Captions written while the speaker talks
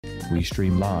We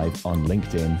stream live on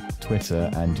LinkedIn,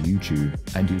 Twitter, and YouTube,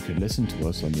 and you can listen to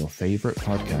us on your favorite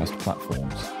podcast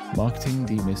platforms. Marketing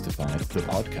Demystified, the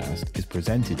podcast, is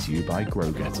presented to you by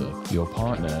GrowGetter, your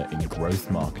partner in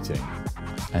growth marketing.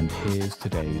 And here's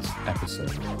today's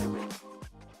episode.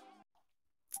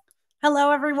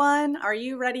 Hello, everyone. Are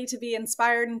you ready to be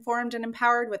inspired, informed, and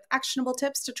empowered with actionable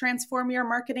tips to transform your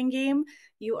marketing game?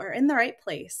 You are in the right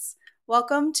place.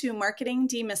 Welcome to Marketing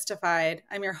Demystified.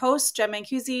 I'm your host, Jen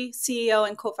Mancusi, CEO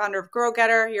and co-founder of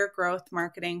GrowGetter, your growth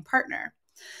marketing partner.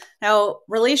 Now,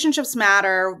 relationships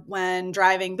matter when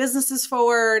driving businesses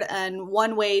forward, and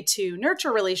one way to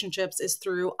nurture relationships is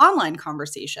through online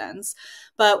conversations.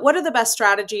 But what are the best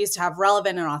strategies to have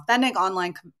relevant and authentic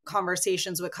online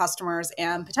conversations with customers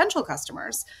and potential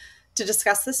customers? To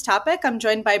discuss this topic, I'm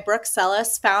joined by Brooke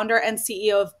Sellas, founder and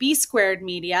CEO of B Squared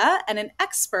Media and an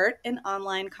expert in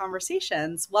online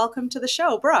conversations. Welcome to the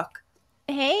show, Brooke.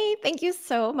 Hey, thank you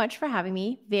so much for having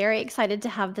me. Very excited to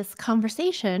have this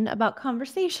conversation about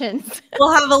conversations.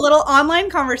 We'll have a little online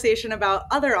conversation about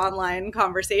other online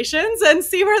conversations and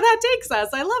see where that takes us.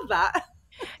 I love that.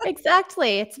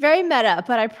 Exactly. It's very meta,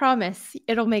 but I promise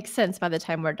it'll make sense by the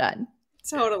time we're done.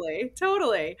 Totally.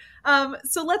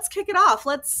 So let's kick it off.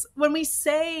 When we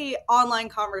say online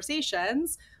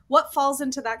conversations, what falls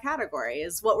into that category?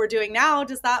 Is what we're doing now,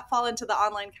 does that fall into the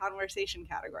online conversation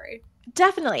category?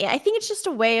 Definitely. I think it's just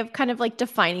a way of kind of like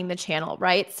defining the channel,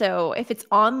 right? So if it's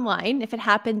online, if it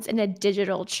happens in a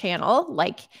digital channel,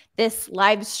 like this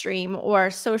live stream or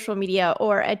social media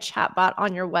or a chatbot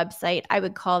on your website, I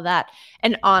would call that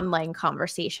an online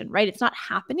conversation, right? It's not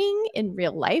happening in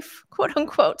real life, quote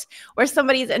unquote, where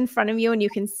somebody's in front of you and you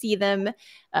can see them,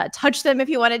 touch them if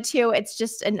you wanted to. It's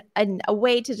just a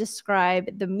way to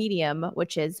describe the medium,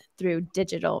 which is through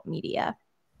digital media.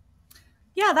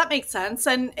 Yeah, that makes sense.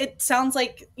 And it sounds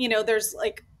like, there's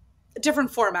like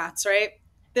different formats, right?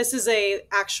 This is a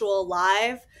actual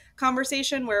live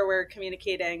conversation where we're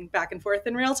communicating back and forth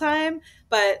in real time,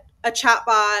 but a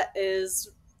chatbot is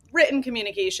written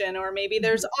communication, or maybe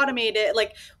there's automated,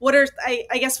 like what are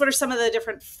some of the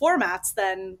different formats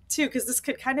then too? Because this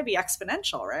could kind of be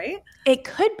exponential, right? It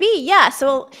could be, yeah.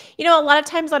 So, a lot of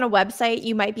times on a website,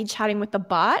 you might be chatting with a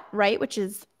bot, right? Which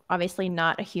is obviously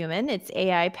not a human. It's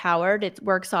AI powered. It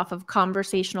works off of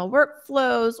conversational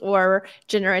workflows or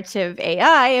generative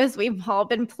AI, as we've all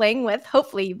been playing with.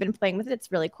 Hopefully you've been playing with it.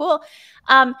 It's really cool.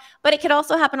 But it could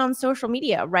also happen on social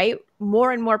media, right?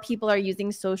 More and more people are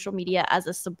using social media as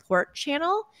a support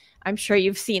channel. I'm sure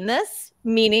you've seen this,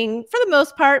 meaning for the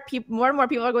most part, more and more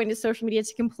people are going to social media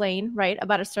to complain, right,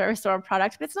 about a service or a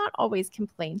product, but it's not always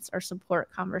complaints or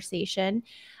support conversation.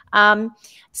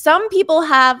 Some people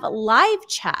have live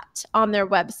chat on their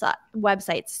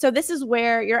websites. So this is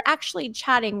where you're actually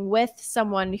chatting with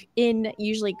someone in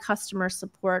usually customer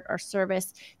support or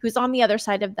service who's on the other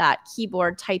side of that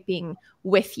keyboard typing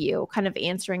with you, kind of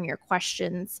answering your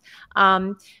questions.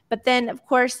 But then, of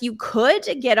course, you could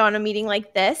get on a meeting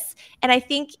like this. And I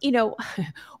think,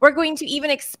 we're going to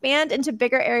even expand into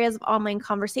bigger areas of online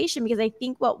conversation, because I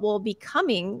think what will be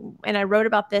coming, and I wrote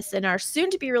about this in our soon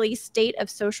to be released State of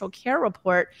Social Care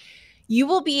report, you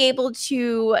will be able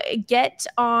to get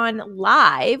on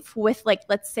live with, like,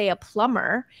 let's say a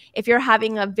plumber, if you're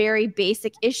having a very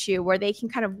basic issue, where they can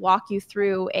kind of walk you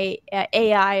through a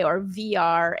AI or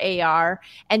VR, AR,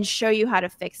 and show you how to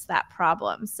fix that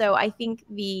problem. So I think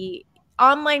the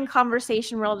online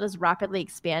conversation world is rapidly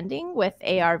expanding with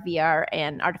AR, VR,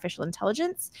 and artificial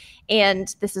intelligence.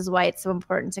 And this is why it's so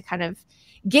important to kind of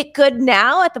get good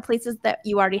now at the places that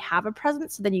you already have a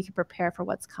presence, so then you can prepare for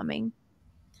what's coming.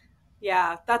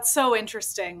 Yeah, that's so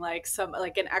interesting. Like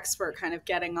an expert kind of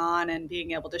getting on and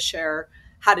being able to share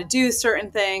how to do certain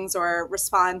things or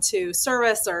respond to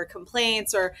service or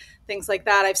complaints or things like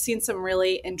that. I've seen some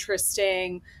really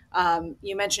interesting,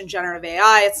 you mentioned generative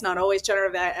AI. It's not always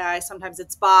generative AI. Sometimes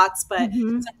it's bots, but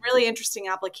some really interesting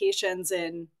applications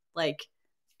in like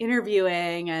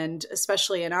interviewing, and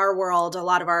especially in our world, a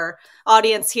lot of our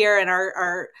audience here and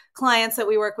our clients that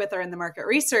we work with are in the market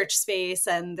research space.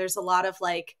 And there's a lot of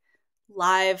like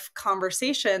live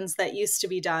conversations that used to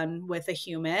be done with a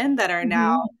human that are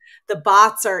now, the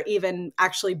bots are even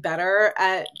actually better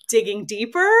at digging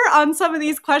deeper on some of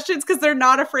these questions, because they're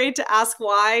not afraid to ask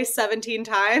why 17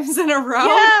 times in a row.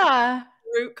 Yeah.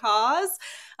 Root cause.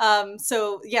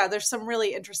 So yeah, there's some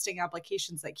really interesting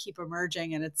applications that keep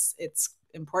emerging, and it's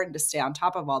important to stay on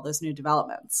top of all those new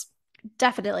developments.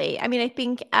 Definitely. I mean, I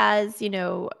think as,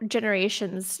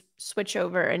 generations switch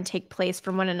over and take place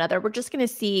from one another, we're just going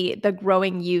to see the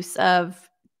growing use of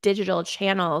digital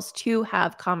channels to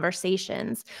have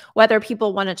conversations. Whether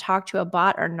people want to talk to a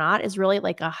bot or not is really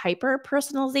like a hyper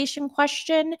personalization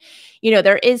question.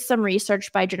 There is some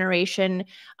research by Generation,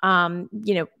 kind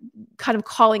of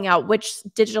calling out which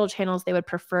digital channels they would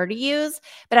prefer to use.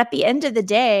 But at the end of the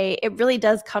day, it really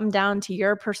does come down to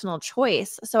your personal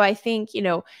choice. So I think,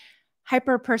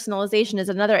 hyper personalization is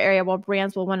another area where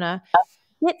brands will want to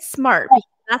get smart, because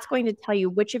that's going to tell you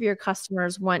which of your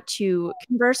customers want to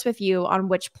converse with you on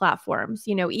which platforms.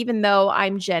 Even though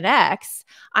I'm Gen X,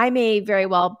 I may very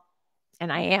well,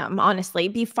 and I am honestly,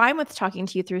 be fine with talking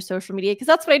to you through social media because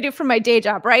that's what I do for my day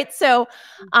job, right? So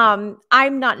I'm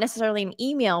not necessarily an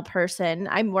email person.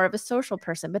 I'm more of a social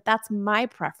person, but that's my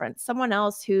preference. Someone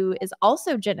else who is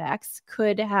also Gen X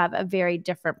could have a very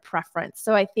different preference.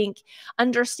 So I think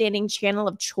understanding channel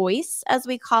of choice, as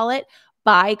we call it,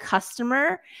 by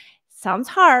customer sounds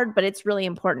hard, but it's really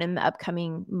important in the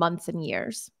upcoming months and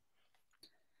years.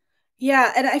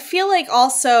 Yeah. And I feel like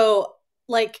also,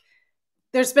 like,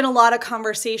 there's been a lot of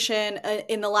conversation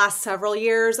in the last several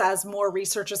years as more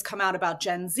research has come out about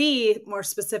Gen Z, more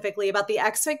specifically about the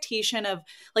expectation of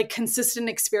like consistent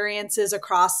experiences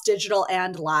across digital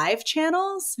and live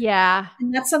channels. Yeah.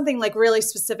 And that's something like really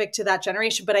specific to that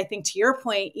generation. But I think to your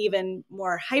point, even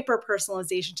more hyper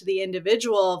personalization to the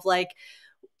individual of like,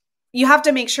 you have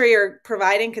to make sure you're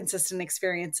providing consistent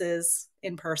experiences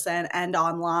in person and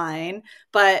online,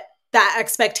 but that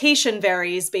expectation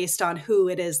varies based on who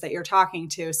it is that you're talking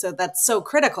to. So that's so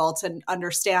critical to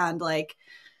understand like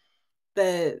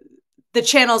the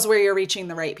channels where you're reaching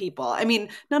the right people. I mean,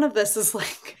 none of this is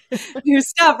like new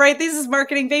stuff, right? This is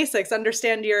marketing basics.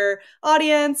 Understand your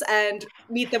audience and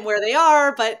meet them where they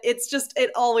are, but it's just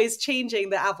it always changing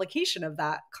the application of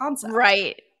that concept.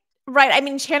 Right. Right. I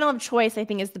mean, channel of choice, I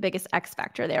think, is the biggest X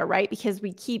factor there, right? Because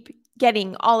we keep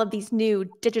getting all of these new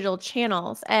digital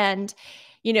channels. And,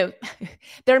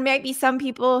 there might be some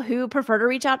people who prefer to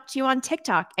reach out to you on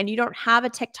TikTok and you don't have a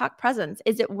TikTok presence.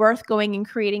 Is it worth going and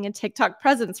creating a TikTok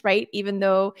presence, right? Even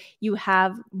though you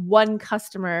have one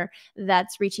customer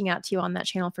that's reaching out to you on that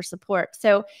channel for support.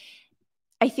 So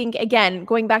I think, again,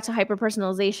 going back to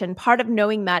hyper-personalization, part of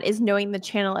knowing that is knowing the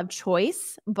channel of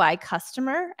choice by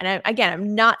customer. And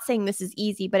I'm not saying this is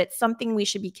easy, but it's something we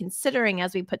should be considering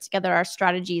as we put together our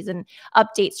strategies and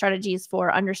update strategies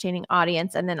for understanding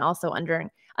audience and then also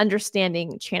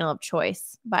understanding channel of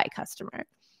choice by customer.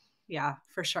 Yeah,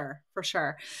 for sure. For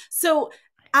sure. So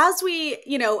as we,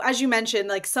 as you mentioned,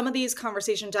 like some of these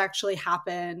conversations actually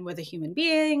happen with a human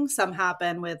being, some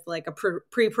happen with like a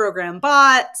pre-programmed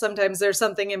bot. Sometimes there's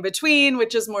something in between,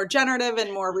 which is more generative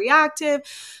and more reactive.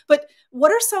 But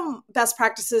what are some best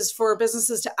practices for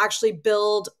businesses to actually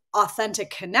build authentic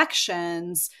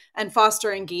connections and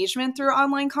foster engagement through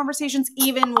online conversations,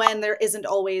 even when there isn't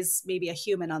always maybe a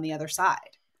human on the other side?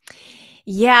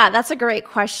 Yeah, that's a great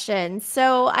question.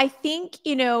 So I think,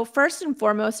 first and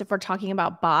foremost, if we're talking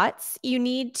about bots, you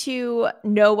need to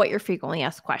know what your frequently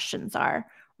asked questions are,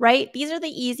 right? These are the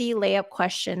easy layup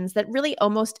questions that really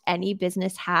almost any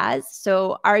business has.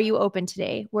 So are you open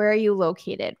today? Where are you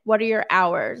located? What are your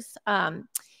hours?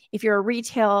 If you're a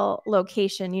retail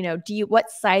location,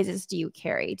 what sizes do you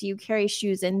carry? Do you carry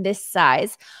shoes in this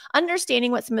size?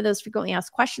 Understanding what some of those frequently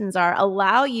asked questions are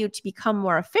allow you to become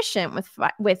more efficient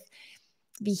with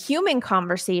the human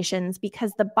conversations,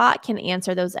 because the bot can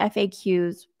answer those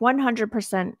FAQs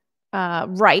 100%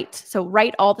 right. So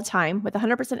right all the time with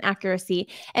 100% accuracy,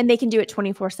 and they can do it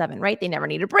 24/7, right? They never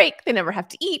need a break. They never have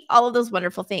to eat, all of those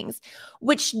wonderful things,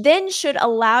 which then should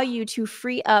allow you to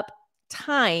free up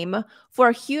time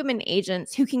for human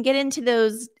agents who can get into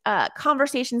those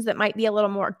conversations that might be a little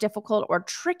more difficult or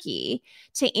tricky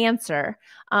to answer.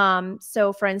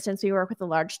 So for instance, we work with a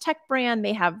large tech brand.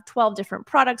 They have 12 different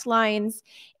product lines,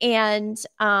 and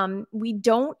we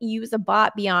don't use a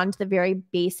bot beyond the very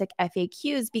basic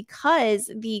FAQs because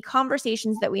the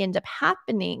conversations that we end up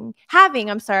having,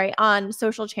 on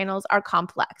social channels are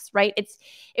complex, right?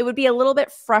 It would be a little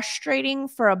bit frustrating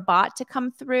for a bot to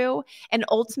come through. And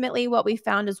ultimately what we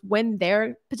found is when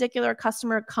their particular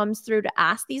customer comes through to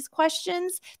ask these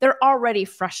questions, they're already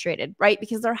frustrated, right?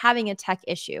 Because they're having a tech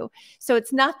issue. So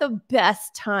it's not the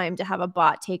best time to have a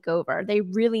bot take over. They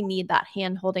really need that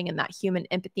hand-holding and that human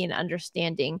empathy and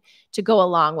understanding to go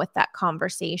along with that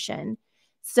conversation.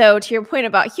 So to your point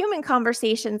about human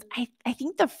conversations, I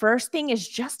think the first thing is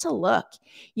just to look.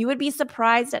 You would be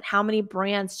surprised at how many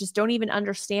brands just don't even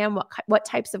understand what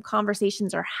types of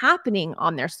conversations are happening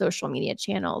on their social media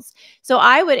channels. So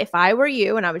I would, if I were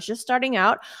you and I was just starting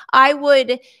out, I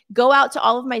would go out to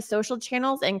all of my social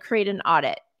channels and create an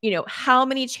audit. how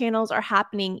many channels are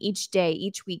happening each day,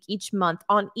 each week, each month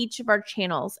on each of our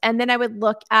channels. And then I would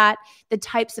look at the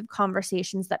types of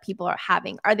conversations that people are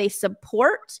having. Are they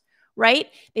support, right?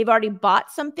 They've already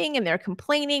bought something and they're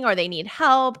complaining, or they need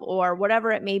help, or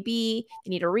whatever it may be. They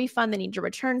need a refund, they need to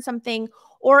return something.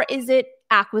 Or is it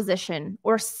acquisition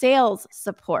or sales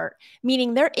support,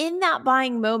 meaning they're in that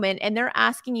buying moment and they're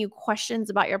asking you questions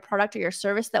about your product or your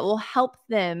service that will help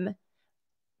them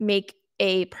make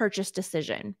a purchase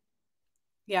decision.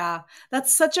 Yeah,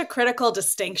 that's such a critical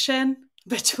distinction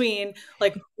between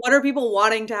like what are people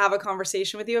wanting to have a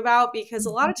conversation with you about, because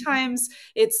a lot of times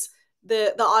it's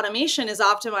the automation is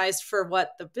optimized for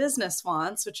what the business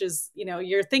wants, which is,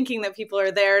 you're thinking that people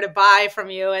are there to buy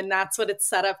from you and that's what it's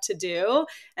set up to do.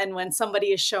 And when somebody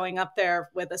is showing up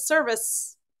there with a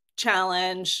service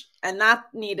challenge and that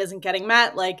need isn't getting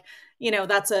met, like,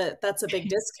 that's a big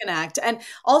disconnect. And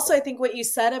also I think what you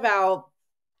said about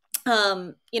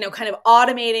kind of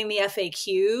automating the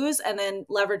FAQs and then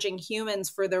leveraging humans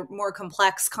for the more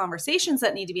complex conversations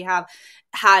that need to be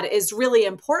had is really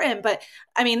important. But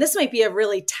I mean, this might be a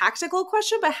really tactical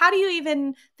question, but how do you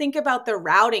even think about the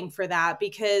routing for that?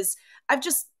 Because I've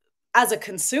just, as a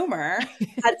consumer,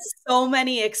 had so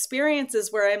many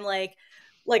experiences where I'm like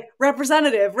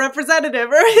representative,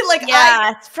 right? Like,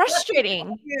 yeah, it's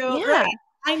frustrating. Yeah. Right?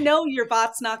 I know your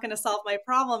bot's not going to solve my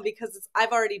problem because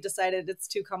I've already decided it's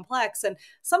too complex, and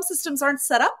some systems aren't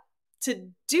set up to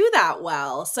do that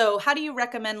well. So how do you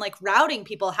recommend like routing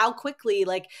people? How quickly,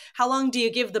 like how long do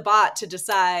you give the bot to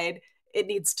decide it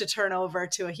needs to turn over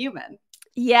to a human?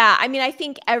 Yeah, I mean, I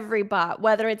think every bot,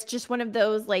 whether it's just one of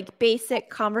those like basic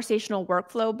conversational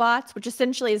workflow bots, which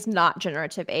essentially is not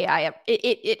generative AI,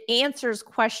 it answers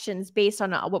questions based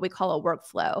on what we call a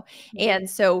workflow. Mm-hmm. And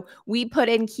so we put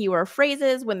in keyword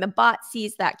phrases. When the bot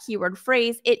sees that keyword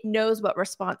phrase, it knows what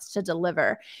response to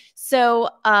deliver. So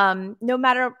no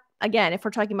matter, again, if we're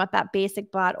talking about that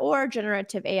basic bot or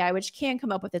generative AI, which can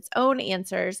come up with its own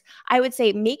answers, I would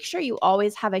say make sure you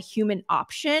always have a human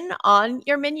option on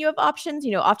your menu of options.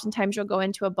 Oftentimes you'll go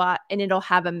into a bot and it'll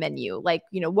have a menu like,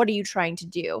 what are you trying to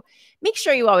do? Make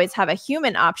sure you always have a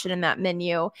human option in that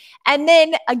menu. And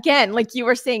then again, like you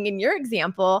were saying in your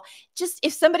example, just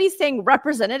if somebody's saying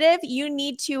representative, you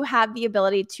need to have the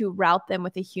ability to route them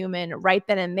with a human right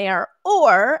then and there.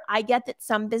 Or I get that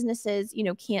some businesses,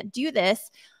 can't do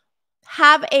this.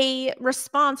 Have a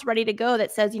response ready to go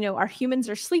that says, our humans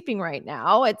are sleeping right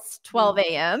now. It's 12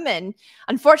 a.m. And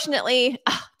unfortunately,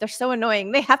 they're so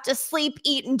annoying. They have to sleep,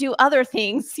 eat, and do other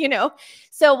things,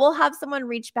 So we'll have someone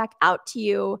reach back out to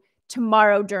you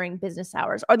tomorrow during business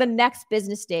hours or the next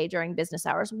business day during business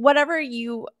hours. Whatever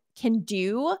you can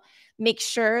do, make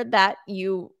sure that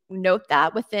you note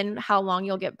that within how long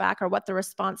you'll get back or what the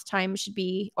response time should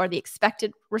be or the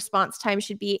expected response time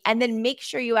should be. And then make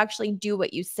sure you actually do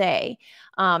what you say.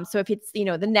 So if it's,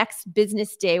 the next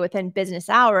business day within business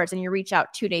hours and you reach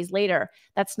out 2 days later,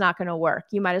 that's not going to work.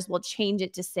 You might as well change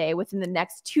it to say within the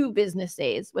next 2 business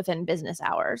days within business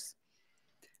hours.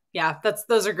 Yeah,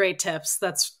 those are great tips.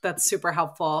 That's super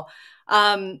helpful.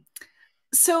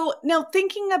 So now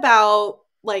thinking about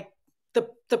like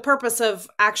the purpose of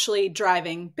actually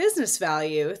driving business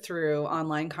value through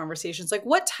online conversations, like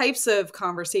what types of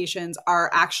conversations are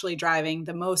actually driving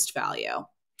the most value?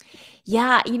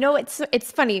 Yeah,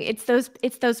 it's funny. It's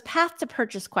those path to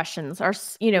purchase questions or,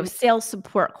 sales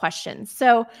support questions.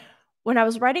 So when I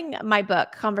was writing my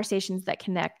book, Conversations That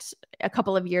Connect, a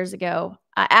couple of years ago,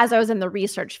 as I was in the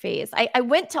research phase, I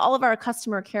went to all of our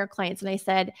customer care clients and I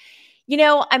said,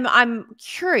 I'm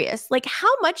curious, like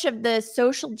how much of the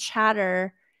social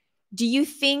chatter do you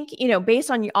think, based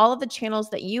on all of the channels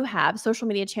that you have, social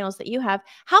media channels that you have,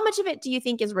 how much of it do you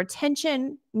think is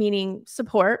retention, meaning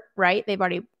support, right? They're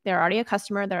already a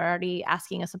customer. They're already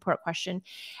asking a support question.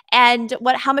 And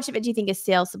how much of it do you think is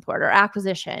sales support or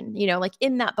acquisition, like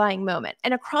in that buying moment?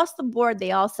 And across the board,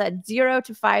 they all said 0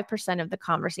 to 5% of the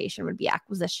conversation would be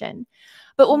acquisition.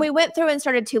 But when we went through and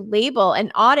started to label and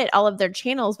audit all of their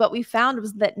channels, what we found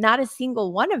was that not a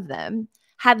single one of them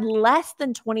had less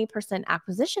than 20%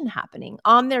 acquisition happening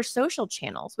on their social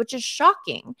channels, which is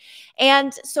shocking.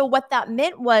 And so what that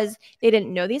meant was they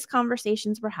didn't know these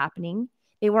conversations were happening.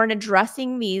 They weren't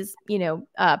addressing these,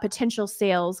 potential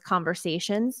sales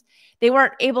conversations. They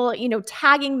weren't able,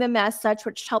 tagging them as such,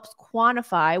 which helps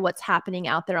quantify what's happening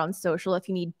out there on social. If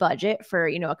you need budget for,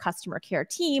 a customer care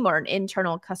team or an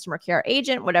internal customer care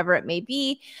agent, whatever it may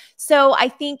be. So I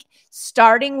think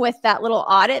starting with that little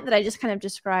audit that I just kind of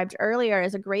described earlier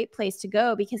is a great place to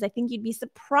go, because I think you'd be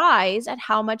surprised at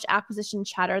how much acquisition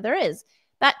chatter there is.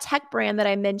 that tech brand that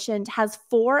I mentioned has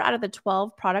 4 out of the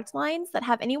 12 product lines that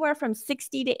have anywhere from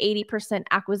 60 to 80%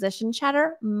 acquisition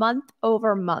chatter month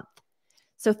over month.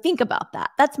 So think about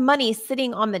that. That's money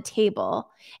sitting on the table.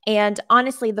 And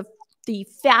honestly, the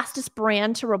fastest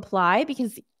brand to reply,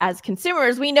 because as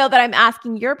consumers, we know that I'm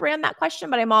asking your brand that question,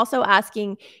 but I'm also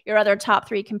asking your other top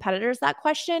 3 competitors that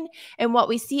question. And what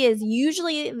we see is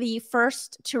usually the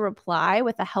first to reply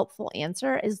with a helpful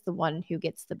answer is the one who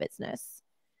gets the business.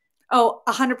 Oh,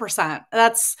 100%.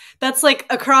 That's like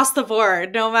across the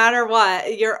board, no matter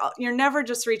what. You're never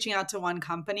just reaching out to one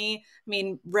company. I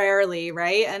mean, rarely,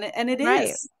 right? And it Right.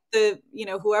 is the,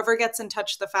 whoever gets in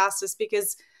touch the fastest,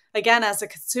 because again, as a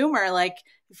consumer, like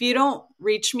if you don't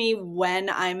reach me when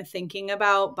I'm thinking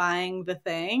about buying the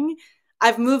thing,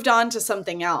 I've moved on to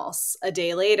something else a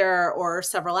day later or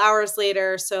several hours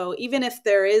later. So even if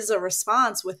there is a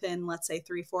response within, let's say,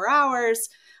 3-4 hours,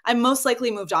 I'm most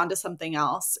likely moved on to something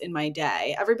else in my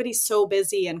day. Everybody's so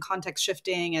busy and context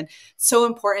shifting, and so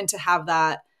important to have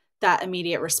that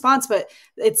immediate response. But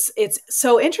it's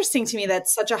so interesting to me that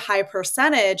such a high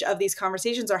percentage of these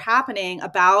conversations are happening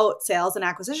about sales and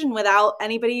acquisition without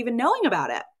anybody even knowing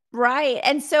about it. Right.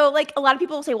 And so like a lot of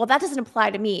people will say, well, that doesn't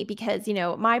apply to me because,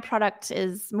 my product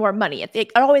is more money.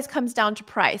 It always comes down to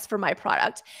price for my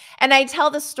product. And I tell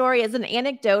this story as an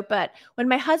anecdote, but when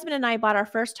my husband and I bought our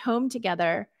first home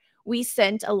together, we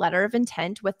sent a letter of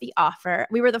intent with the offer.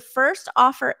 We were the first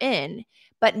offer in,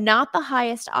 but not the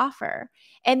highest offer.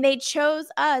 And they chose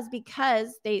us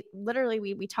because they literally,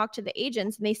 we talked to the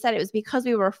agents and they said it was because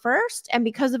we were first and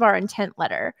because of our intent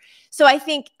letter. So I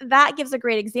think that gives a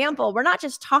great example. We're not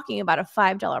just talking about a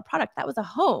 $5 product. That was a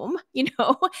home,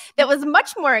 that was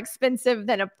much more expensive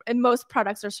than most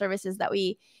products or services that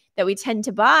we tend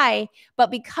to buy. But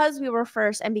because we were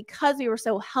first and because we were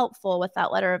so helpful with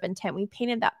that letter of intent, we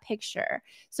painted that picture.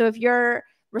 So if you're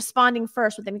responding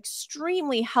first with an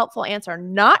extremely helpful answer,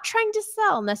 not trying to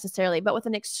sell necessarily, but with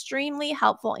an extremely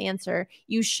helpful answer,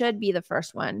 you should be the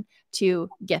first one to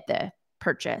get the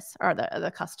purchase or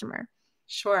the customer.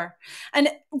 Sure. And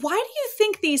why do you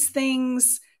think these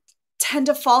things tend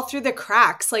to fall through the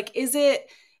cracks? Like, is it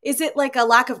like a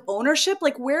lack of ownership?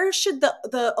 Like, where should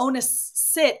the onus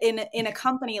sit in a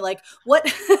company? Like, what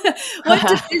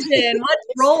division, what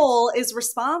role is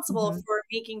responsible for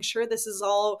making sure this is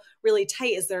all really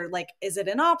tight? Is it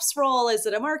an ops role? Is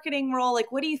it a marketing role?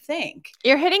 Like, what do you think?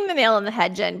 You're hitting the nail on the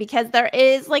head, Jen, because there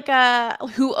is like a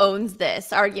who owns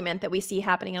this argument that we see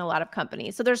happening in a lot of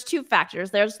companies. So there's 2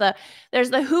 factors. There's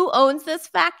the who owns this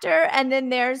factor, and then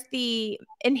there's the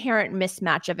inherent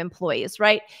mismatch of employees,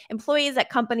 right? Employees at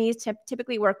companies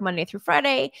typically work Monday through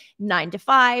Friday, 9 to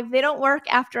 5. They don't work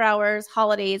after hours,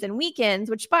 holidays, and weekends,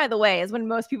 which, by the way, is when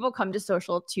most people come to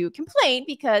social to complain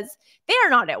because they are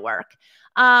not at work.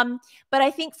 But I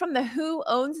think from the who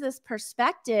owns this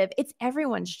perspective, it's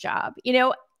everyone's job.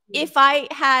 If I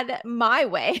had my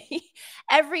way,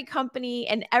 every company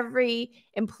and every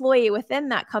employee within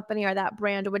that company or that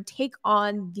brand would take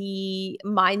on the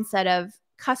mindset of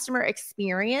customer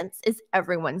experience is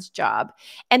everyone's job.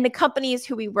 And the companies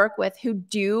who we work with who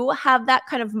do have that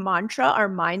kind of mantra or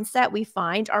mindset, we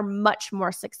find are much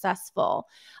more successful.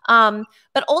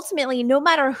 But ultimately, no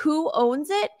matter who owns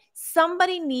it,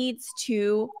 somebody needs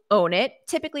to own it.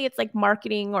 Typically, it's like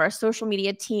marketing or a social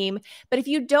media team. But if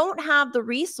you don't have the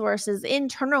resources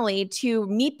internally to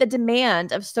meet the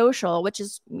demand of social, which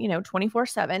is,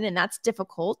 24/7, and that's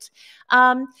difficult,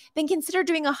 then consider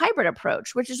doing a hybrid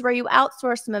approach, which is where you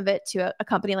outsource some of it to a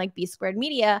company like B Squared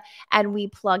Media, and we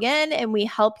plug in and we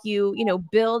help you,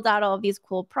 build out all of these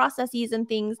cool processes and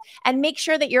things and make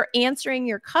sure that you're answering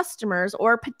your customers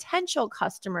or potential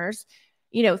customers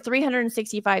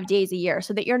 365 days a year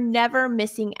so that you're never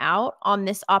missing out on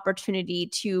this opportunity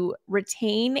to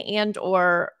retain and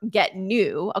or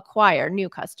acquire new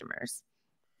customers.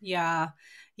 Yeah.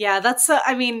 Yeah.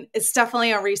 It's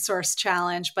definitely a resource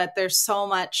challenge, but there's so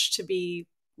much to be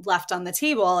left on the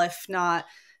table if not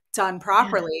done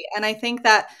properly. Yeah. And I think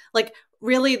that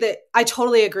really I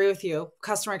totally agree with you.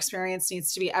 Customer experience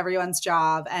needs to be everyone's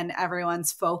job and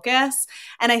everyone's focus.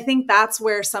 And I think that's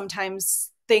where sometimes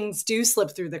things do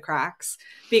slip through the cracks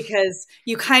because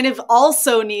you kind of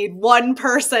also need one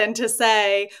person to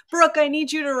say, Brooke, I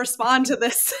need you to respond to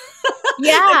this.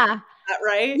 Yeah.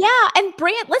 Right? Yeah. And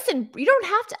listen, you don't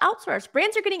have to outsource.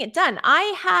 Brands are getting it done.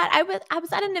 I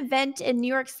was at an event in New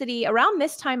York City around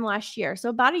this time last year. So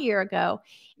about a year ago.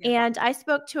 Yeah. And I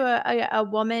spoke to a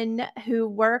woman who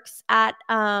works at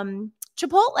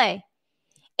Chipotle.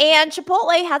 And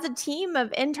Chipotle has a team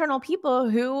of internal people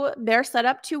who they're set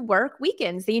up to work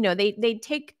weekends. They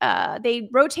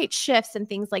rotate shifts and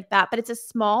things like that, but it's a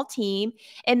small team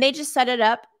and they just set it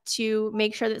up to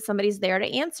make sure that somebody's there to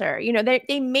answer.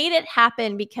 They made it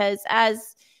happen because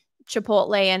as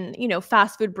Chipotle and,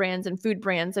 fast food brands and food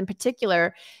brands in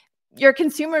particular, your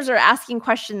consumers are asking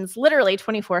questions literally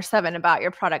 24/7 about your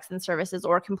products and services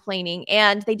or complaining.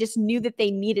 And they just knew that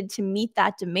they needed to meet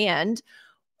that demand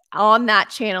on that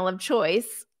channel of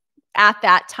choice at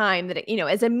that time that,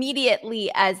 as immediately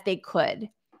as they could.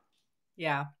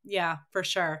 Yeah, for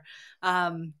sure.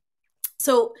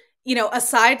 So,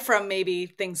 aside from maybe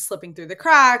things slipping through the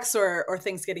cracks or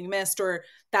things getting missed or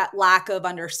that lack of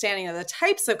understanding of the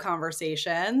types of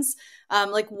conversations,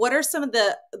 like what are some of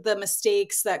the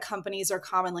mistakes that companies are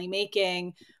commonly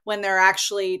making when they're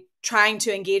actually trying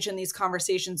to engage in these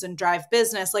conversations and drive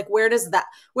business? Like where does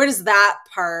that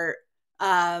part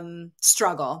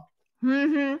struggle?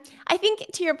 I think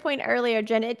to your point earlier,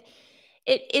 Jen,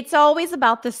 it's always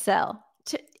about the sell.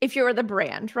 If you're the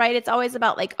brand, right? It's always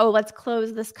about like, oh, let's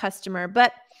close this customer.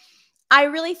 But I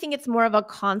really think it's more of a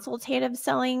consultative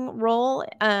selling role.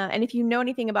 And if you know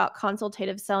anything about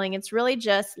consultative selling, it's really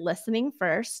just listening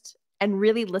first and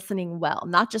really listening well,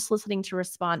 not just listening to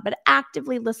respond, but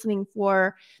actively listening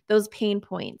for those pain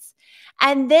points.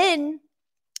 And then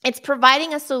it's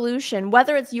providing a solution,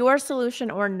 whether it's your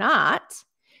solution or not,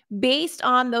 based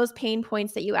on those pain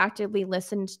points that you actively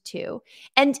listened to.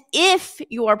 And if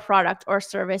your product or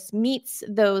service meets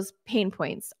those pain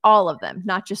points, all of them,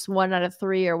 not just 1 out of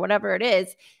 3 or whatever it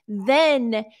is,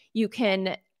 then you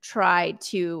can try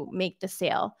to make the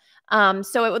sale.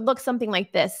 So it would look something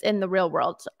like this in the real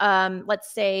world.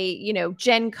 Let's say,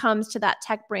 Jen comes to that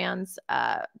tech brand's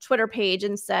Twitter page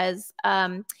and says,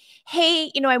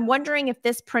 hey, I'm wondering if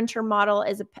this printer model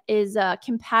is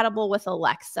compatible with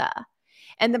Alexa.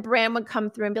 And the brand would come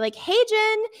through and be like, hey,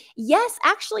 Jen, yes,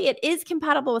 actually, it is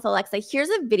compatible with Alexa. Here's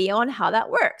a video on how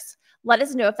that works. Let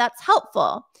us know if that's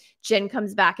helpful. Jen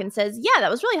comes back and says, yeah,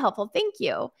 that was really helpful. Thank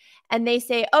you. And they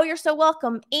say, oh, you're so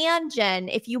welcome. And Jen,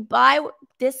 if you buy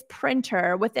this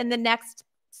printer within the next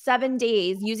 7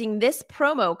 days using this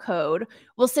promo code,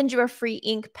 we'll send you a free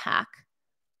ink pack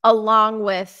along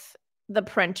with the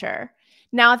printer.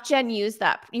 Now, if Jen uses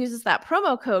that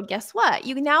promo code, guess what?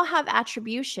 You now have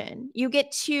attribution. You get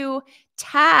to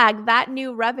tag that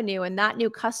new revenue and that new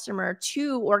customer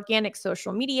to organic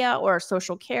social media or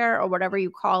social care or whatever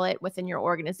you call it within your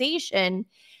organization.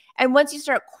 And once you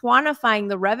start quantifying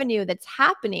the revenue that's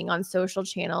happening on social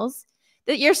channels,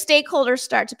 that your stakeholders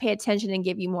start to pay attention and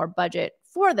give you more budget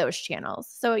for those channels.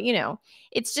 So,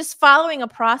 it's just following a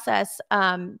process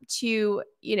to,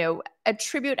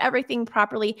 attribute everything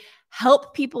properly,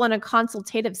 help people in a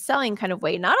consultative selling kind of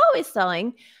way, not always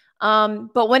selling,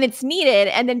 but when it's needed,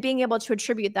 and then being able to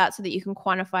attribute that so that you can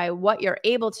quantify what you're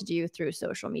able to do through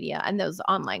social media and those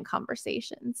online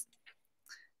conversations.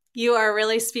 You are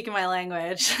really speaking my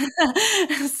language.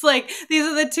 It's like, these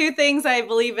are the two things I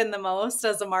believe in the most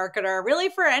as a marketer, really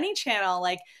for any channel.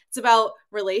 Like it's about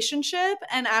relationship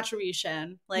and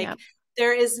attribution. Like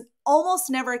there is almost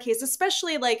never a case,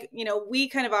 especially like, we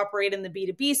kind of operate in the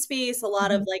B2B space, a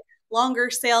lot of like longer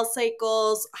sales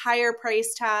cycles, higher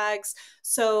price tags.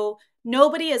 So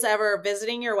nobody is ever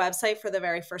visiting your website for the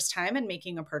very first time and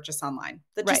making a purchase online.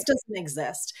 That just doesn't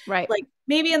exist. Right. Like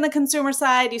maybe in the consumer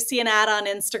side, you see an ad on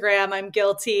Instagram, I'm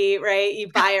guilty, right? You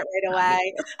buy it right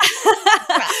away.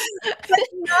 But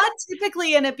not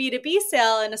typically in a B2B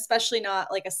sale, and especially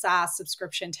not like a SaaS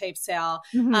subscription type sale.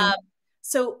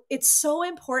 So it's so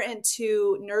important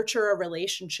to nurture a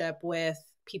relationship with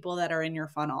people that are in your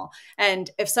funnel. And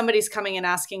if somebody's coming and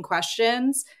asking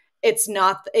questions, it's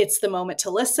the moment to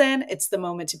listen. It's the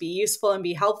moment to be useful and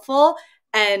be helpful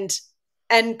and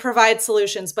provide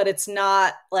solutions. But it's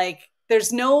not like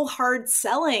there's no hard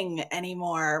selling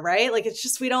anymore, right? Like it's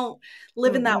just, we don't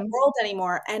live in that world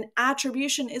anymore. And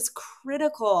attribution is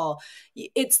critical.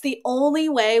 It's the only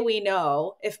way we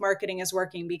know if marketing is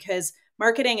working, because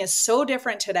marketing is so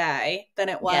different today than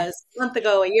it was a month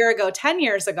ago, a year ago, 10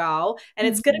 years ago, and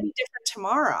it's going to be different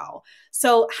tomorrow.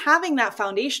 So having that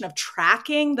foundation of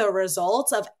tracking the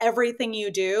results of everything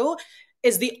you do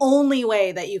is the only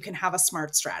way that you can have a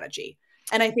smart strategy.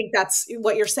 And I think that's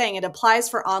what you're saying. It applies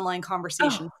for online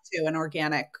conversations too, and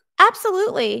organic.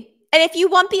 Absolutely. And if you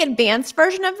want the advanced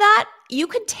version of that, you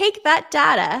could take that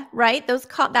data, right?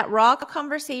 That raw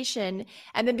conversation,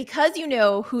 and then because you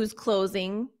know who's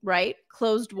closing, right?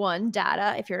 Closed won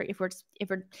data. If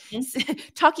we're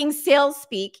talking sales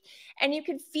speak, and you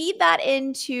can feed that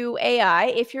into AI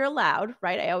if you're allowed,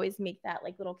 right? I always make that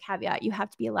like little caveat. You have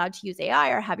to be allowed to use AI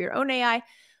or have your own AI.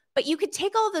 But you could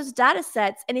take all those data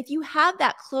sets, and if you have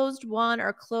that closed won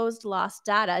or closed lost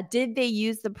data, did they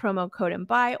use the promo code and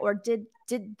buy, or did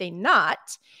they not?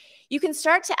 You can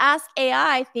start to ask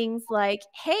AI things like,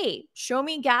 hey, show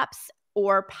me gaps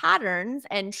or patterns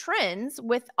and trends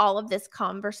with all of this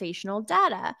conversational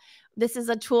data. This is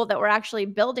a tool that we're actually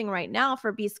building right now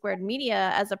for B Squared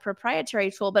Media as a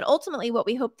proprietary tool. But ultimately, what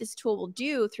we hope this tool will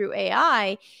do through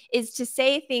AI is to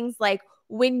say things like,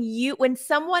 when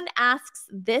someone asks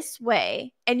this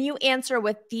way and you answer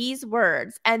with these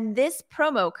words and this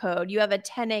promo code, you have a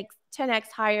 10x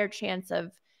higher chance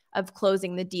of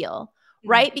closing the deal,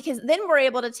 right? Because then we're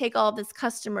able to take all this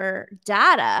customer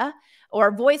data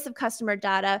or voice of customer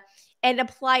data and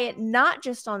apply it not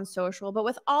just on social, but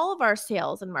with all of our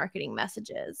sales and marketing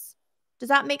messages. Does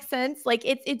that make sense? Like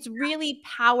it's really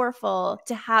powerful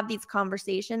to have these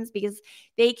conversations because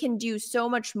they can do so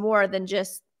much more than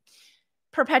just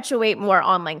perpetuate more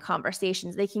online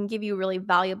conversations. They can give you really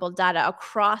valuable data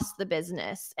across the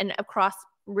business and across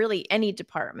really any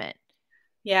department.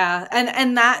 Yeah.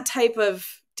 And that type of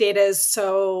data is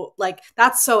so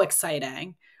that's so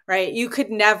exciting, right? You could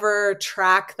never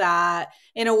track that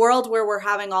in a world where we're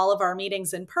having all of our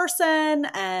meetings in person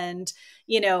and,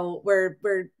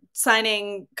 we're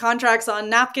signing contracts on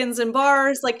napkins and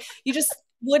bars. Like you just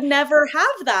would never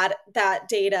have that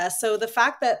data. So the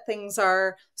fact that things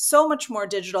are so much more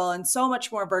digital and so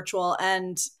much more virtual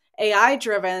and AI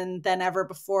driven than ever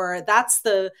before, that's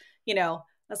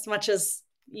as much as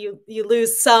you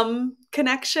lose some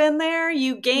connection there,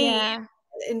 you gain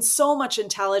in so much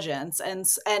intelligence, and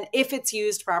if it's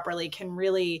used properly can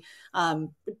really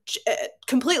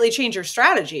completely change your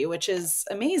strategy, which is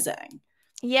amazing.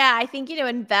 Yeah, I think,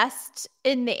 invest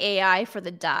in the AI for the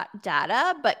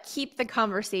data, but keep the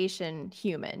conversation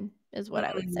human is what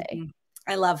I would say.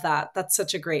 I love that. That's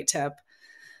such a great tip.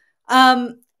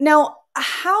 Now,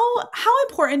 how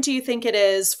important do you think it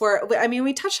is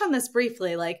we touched on this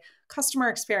briefly, like customer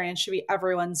experience should be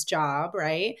everyone's job,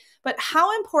 right? But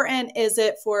how important is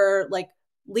it for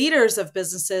leaders of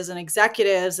businesses and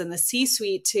executives and the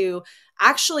C-suite to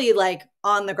actually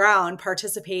on the ground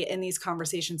participate in these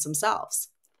conversations themselves?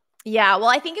 Yeah, well,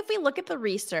 I think if we look at the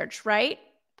research, right,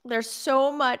 there's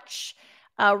so much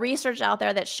research out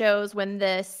there that shows when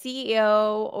the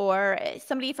CEO or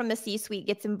somebody from the C-suite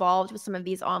gets involved with some of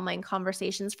these online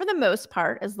conversations, for the most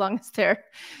part, as long as they're,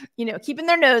 keeping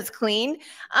their nose clean,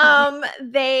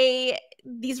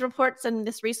 these reports and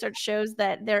this research shows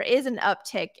that there is an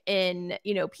uptick in,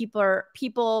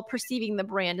 people perceiving the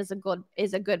brand as a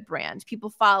good brand, people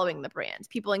following the brand,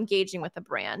 people engaging with the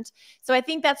brand. So I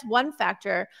think that's one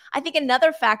factor. I think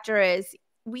another factor is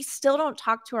we still don't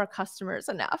talk to our customers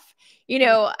enough.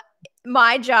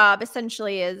 My job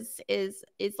essentially is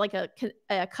like a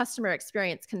customer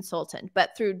experience consultant,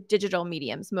 but through digital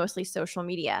mediums, mostly social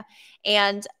media.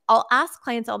 And I'll ask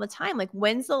clients all the time, like,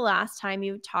 when's the last time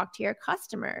you talked to your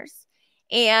customers?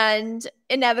 And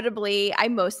inevitably, I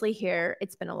mostly hear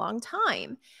it's been a long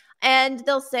time. And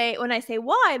they'll say, when I say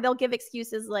why, they'll give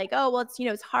excuses like, oh, well,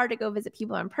 it's hard to go visit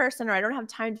people in person, or I don't have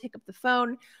time to pick up the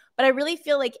phone. But I really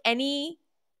feel like any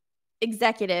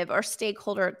executive or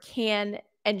stakeholder can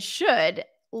and should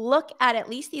look at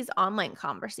least these online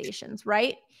conversations,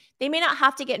 right? They may not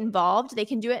have to get involved. They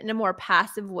can do it in a more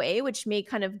passive way, which may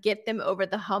kind of get them over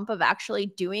the hump of actually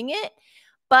doing it.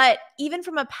 But even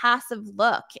from a passive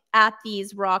look at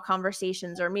these raw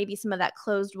conversations, or maybe some of that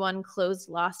closed won, closed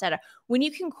lost data, when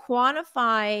you can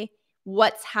quantify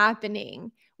what's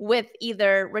happening with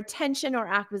either retention or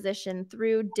acquisition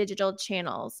through digital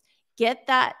channels, get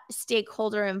that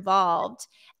stakeholder involved,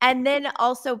 and then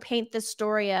also paint the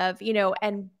story of,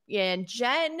 and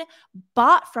Jen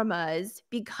bought from us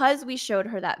because we showed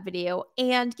her that video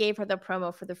and gave her the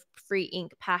promo for the free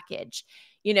ink package.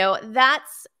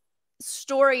 That's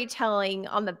storytelling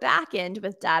on the back end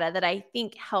with data that I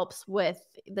think helps with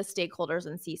the stakeholders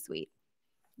and C-suite.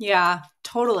 Yeah,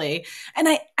 totally. And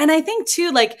I think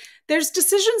too, there's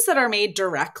decisions that are made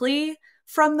directly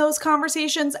from those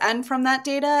conversations and from that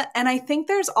data. And I think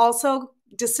there's also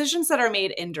decisions that are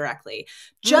made indirectly,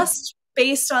 just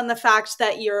based on the fact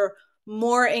that you're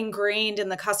more ingrained in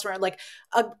the customer. Like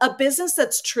a business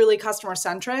that's truly customer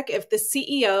centric, if the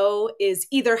CEO is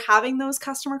either having those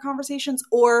customer conversations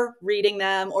or reading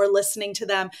them or listening to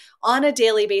them on a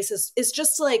daily basis, is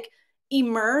just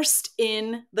immersed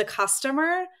in the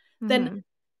customer, then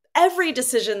every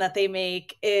decision that they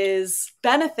make is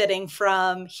benefiting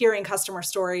from hearing customer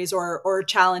stories or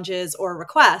challenges or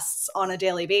requests on a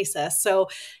daily basis. So,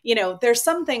 there's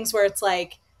some things where it's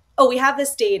like, oh, we have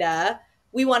this data.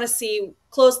 We want to see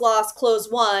close loss, close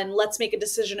won. Let's make a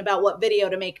decision about what video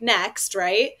to make next,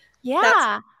 right?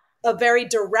 Yeah. a very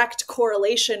direct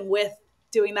correlation with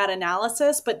doing that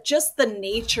analysis, but just the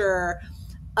nature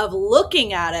of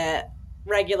looking at it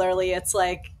regularly, it's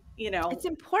like, It's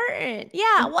important.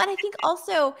 Yeah. Well, and I think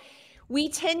also we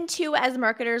tend to, as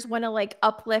marketers, want to like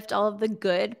uplift all of the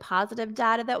good, positive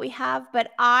data that we have.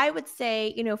 But I would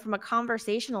say, from a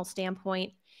conversational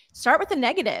standpoint, start with the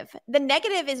negative. The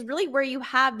negative is really where you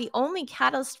have the only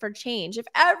catalyst for change. If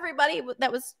everybody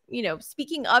that was,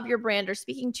 speaking of your brand or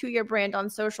speaking to your brand on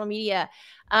social media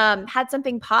had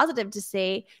something positive to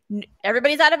say,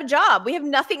 everybody's out of a job. We have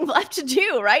nothing left to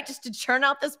do, right? Just to churn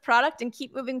out this product and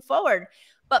keep moving forward.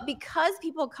 But because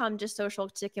people come to social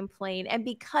to complain, and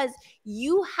because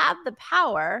you have the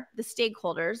power, the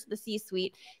stakeholders, the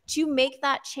C-suite, to make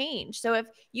that change. So if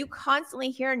you constantly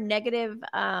hear negative,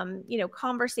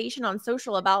 conversation on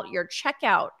social about your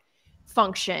checkout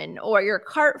function or your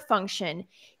cart function,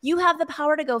 you have the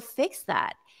power to go fix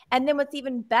that. And then what's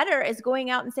even better is going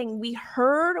out and saying, we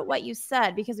heard what you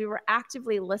said because we were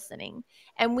actively listening,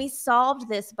 and we solved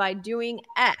this by doing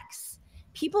X.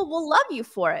 People will love you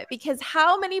for it, because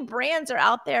how many brands are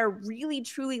out there really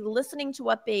truly listening to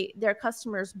what their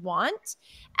customers want,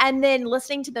 and then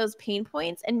listening to those pain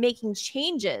points and making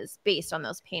changes based on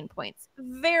those pain points?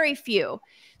 Very few.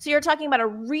 So you're talking about a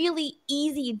really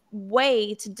easy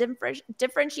way to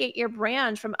differentiate your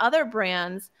brand from other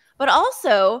brands, but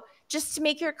also just to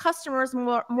make your customers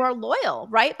more loyal,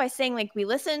 right? By saying, like, we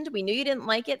listened, we knew you didn't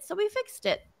like it, so we fixed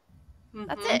it.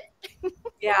 That's it.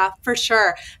 Yeah, for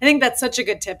sure. I think that's such a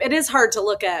good tip. It is hard to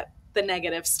look at the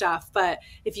negative stuff, but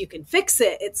if you can fix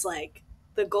it, it's like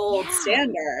the gold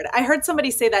standard. I heard somebody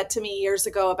say that to me years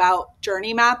ago about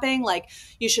journey mapping. Like,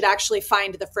 you should actually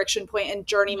find the friction point and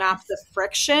journey map the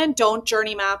friction. Don't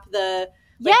journey map the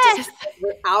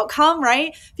outcome,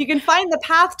 right? If you can find the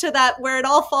path to that where it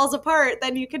all falls apart,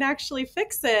 then you can actually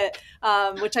fix it,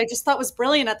 which I just thought was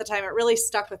brilliant at the time. It really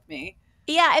stuck with me.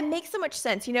 Yeah, it makes so much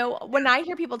sense. When I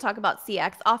hear people talk about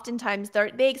CX, oftentimes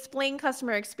they explain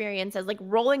customer experience as like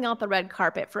rolling out the red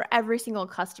carpet for every single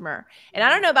customer. And I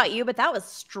don't know about you, but that was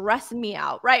stressing me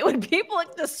out, right? When people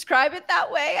describe it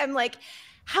that way, I'm like,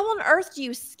 how on earth do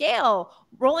you scale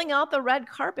rolling out the red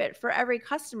carpet for every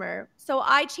customer? So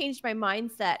I changed my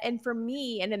mindset. And for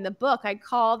me, and in the book, I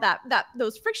call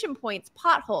those friction points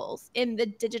potholes in the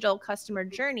digital customer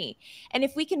journey. And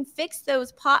if we can fix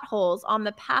those potholes on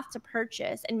the path to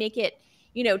purchase and make it,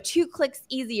 2 clicks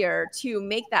easier to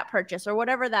make that purchase, or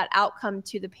whatever that outcome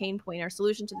to the pain point or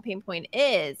solution to the pain point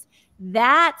is,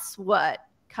 that's what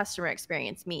customer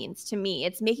experience means to me.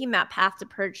 It's making that path to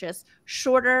purchase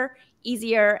shorter,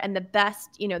 easier, and the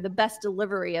best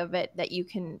delivery of it that you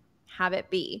can have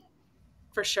it be.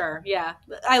 For sure. Yeah.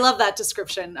 I love that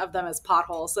description of them as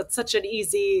potholes. That's such an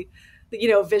easy,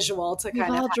 visual to We've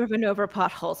kind of all driven over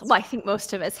potholes. Well, I think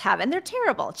most of us have, and they're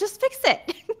terrible. Just fix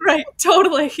it. Right.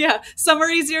 Totally. Yeah. Some are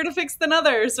easier to fix than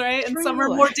others, right? True. And some are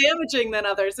more damaging than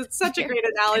others. It's such a great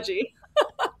analogy.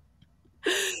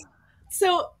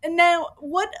 So now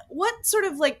what sort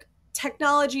of like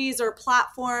technologies or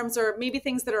platforms, or maybe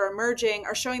things that are emerging,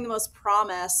 are showing the most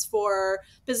promise for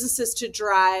businesses to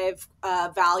drive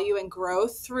value and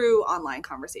growth through online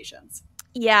conversations?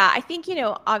 Yeah, I think,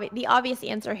 the obvious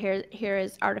answer here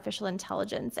is artificial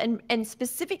intelligence. And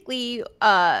specifically,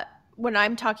 when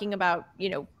I'm talking about,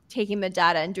 taking the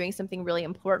data and doing something really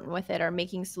important with it, or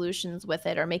making solutions with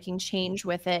it, or making change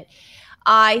with it,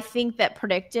 I think that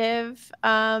predictive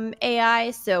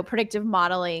AI, so predictive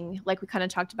modeling, like we kind of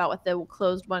talked about with the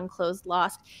closed won, closed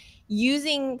lost,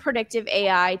 using predictive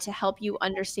AI to help you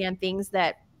understand things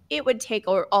that it would take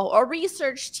a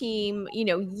research team,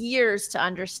 years to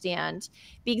understand.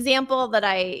 The example that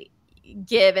I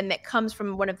give, and that comes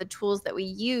from one of the tools that we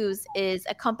use, is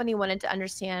a company wanted to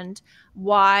understand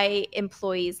why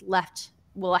employees left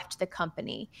the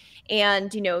company.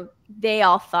 And, they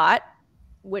all thought,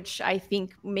 which I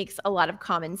think makes a lot of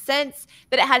common sense,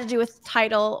 that it had to do with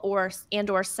title or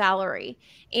salary.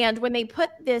 And when they put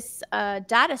this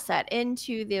data set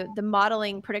into the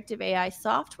modeling predictive AI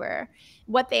software,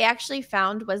 what they actually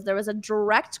found was there was a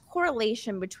direct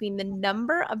correlation between the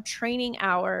number of training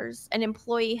hours an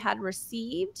employee had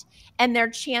received and their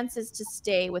chances to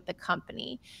stay with the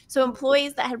company. So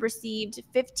employees that had received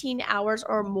 15 hours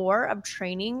or more of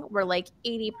training were like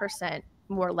 80%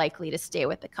 more likely to stay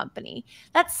with the company.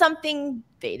 That's something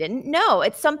they didn't know.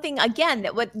 It's something, again,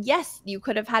 yes, you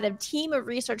could have had a team of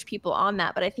research people on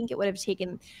that, but I think it would have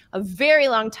taken a very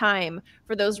long time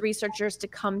for those researchers to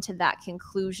come to that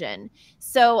conclusion.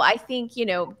 So I think,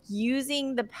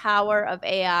 using the power of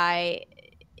AI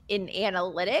in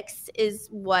analytics is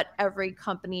what every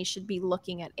company should be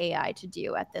looking at AI to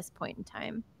do at this point in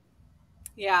time.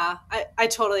 Yeah, I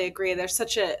totally agree. There's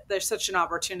such an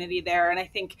opportunity there. And I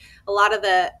think a lot of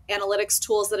the analytics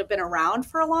tools that have been around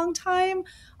for a long time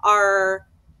are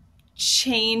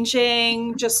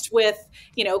changing just with,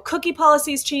 cookie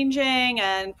policies changing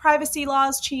and privacy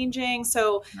laws changing.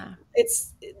 So Yeah.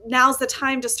 it's now's the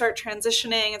time to start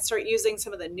transitioning and start using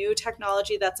some of the new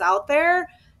technology that's out there.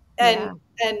 And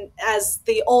Yeah. and as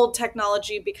the old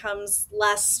technology becomes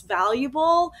less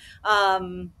valuable,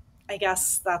 I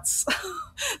guess that's that's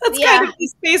kind of Yeah. the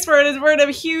space where it is. We're in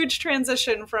a huge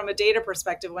transition from a data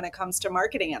perspective when it comes to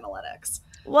marketing analytics.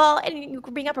 Well, and you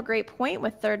bring up a great point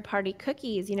with third-party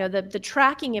cookies, the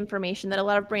tracking information that a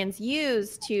lot of brands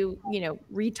use to,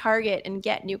 retarget and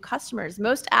get new customers.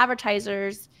 Most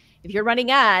advertisers, if you're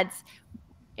running ads,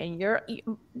 and you're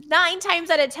 9 times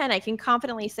out of 10, I can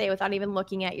confidently say without even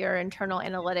looking at your internal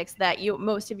analytics that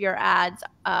most of your ads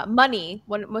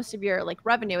when most of your like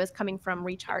revenue is coming from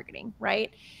retargeting,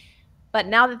 right? But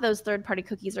now that those third-party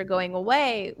cookies are going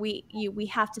away, we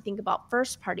have to think about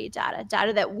first-party data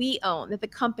that we own, that the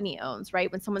company owns,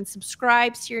 right? When someone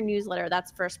subscribes to your newsletter,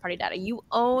 that's first-party data. You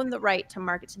own the right to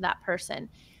market to that person.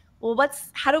 Well,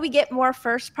 how do we get more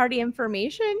first-party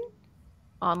information?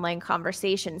 Online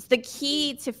conversations. The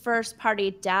key to first party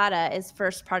data is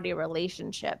first party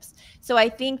relationships. So I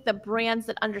think the brands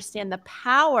that understand the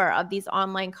power of these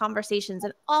online conversations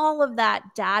and all of that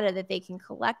data that they can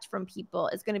collect from people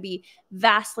is going to be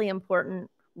vastly important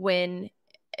when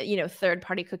third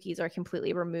party cookies are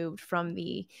completely removed from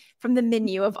the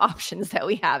menu of options that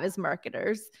we have as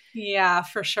marketers. Yeah,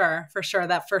 for sure. For sure.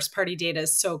 That first party data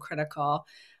is so critical.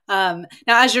 Now,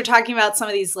 as you're talking about some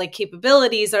of these like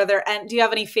capabilities, do you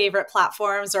have any favorite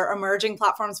platforms or emerging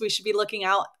platforms we should be looking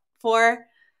out for?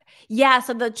 Yeah,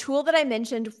 so the tool that I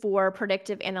mentioned for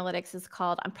predictive analytics is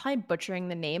called, I'm probably butchering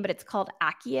the name, but it's called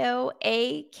Akkio,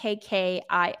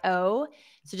 Akkio.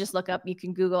 So just you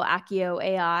can Google Akkio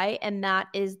AI, and that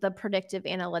is the predictive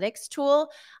analytics tool.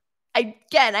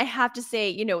 Again, I have to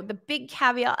say, the big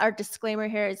caveat or disclaimer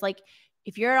here is like,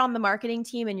 if you're on the marketing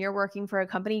team and you're working for a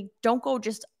company, don't go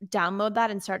just download that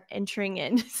and start entering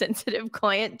in sensitive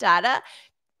client data.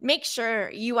 Make sure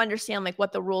you understand like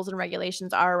what the rules and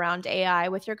regulations are around AI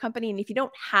with your company. And if you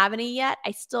don't have any yet,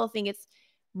 I still think it's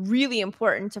really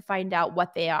important to find out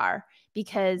what they are,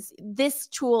 because this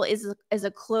tool is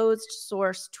a closed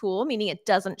source tool, meaning it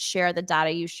doesn't share the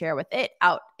data you share with it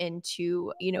out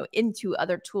into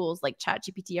other tools like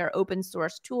ChatGPT or open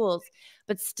source tools.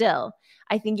 But still,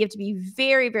 I think you have to be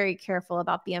very, very careful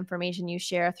about the information you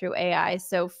share through AI.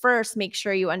 So first, make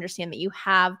sure you understand that you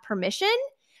have permission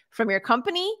from your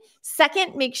company.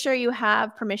 Second, make sure you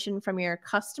have permission from your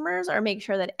customers, or make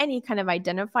sure that any kind of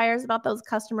identifiers about those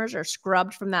customers are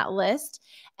scrubbed from that list.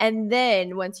 And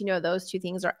then once you know those two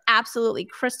things are absolutely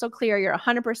crystal clear, you're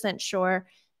 100% sure,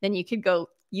 then you could go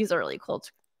use a really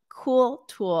cool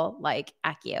tool like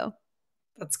Akkio.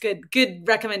 That's good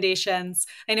recommendations.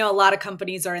 I know a lot of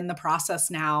companies are in the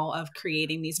process now of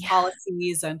creating these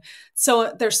policies. And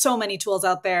so there's so many tools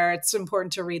out there. It's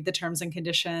important to read the terms and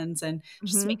conditions and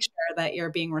just make sure that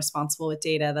you're being responsible with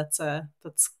data.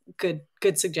 That's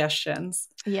good suggestions.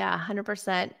 Yeah,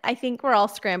 100%. I think we're all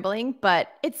scrambling, but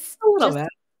it's A little just,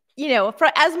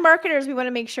 bit. as marketers, we want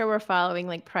to make sure we're following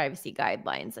like privacy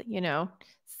guidelines,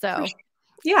 so.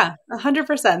 Yeah,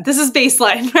 100%. This is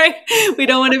baseline, right? We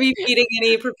don't want to be feeding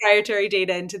any proprietary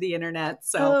data into the internet.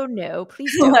 So Oh no,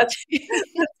 please don't. let's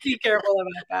be careful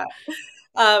about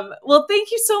that. Well, thank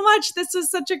you so much. This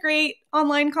was such a great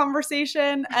online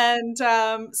conversation, and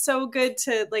so good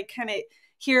to like kind of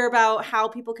hear about how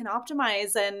people can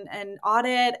optimize and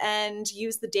audit and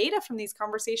use the data from these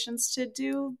conversations to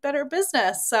do better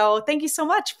business. So thank you so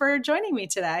much for joining me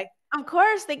today. Of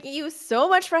course. Thank you so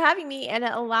much for having me and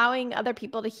allowing other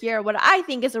people to hear what I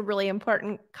think is a really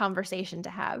important conversation to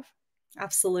have.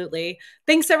 Absolutely.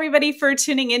 Thanks everybody for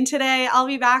tuning in today. I'll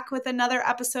be back with another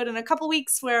episode in a couple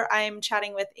weeks where I'm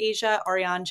chatting with Asia Orion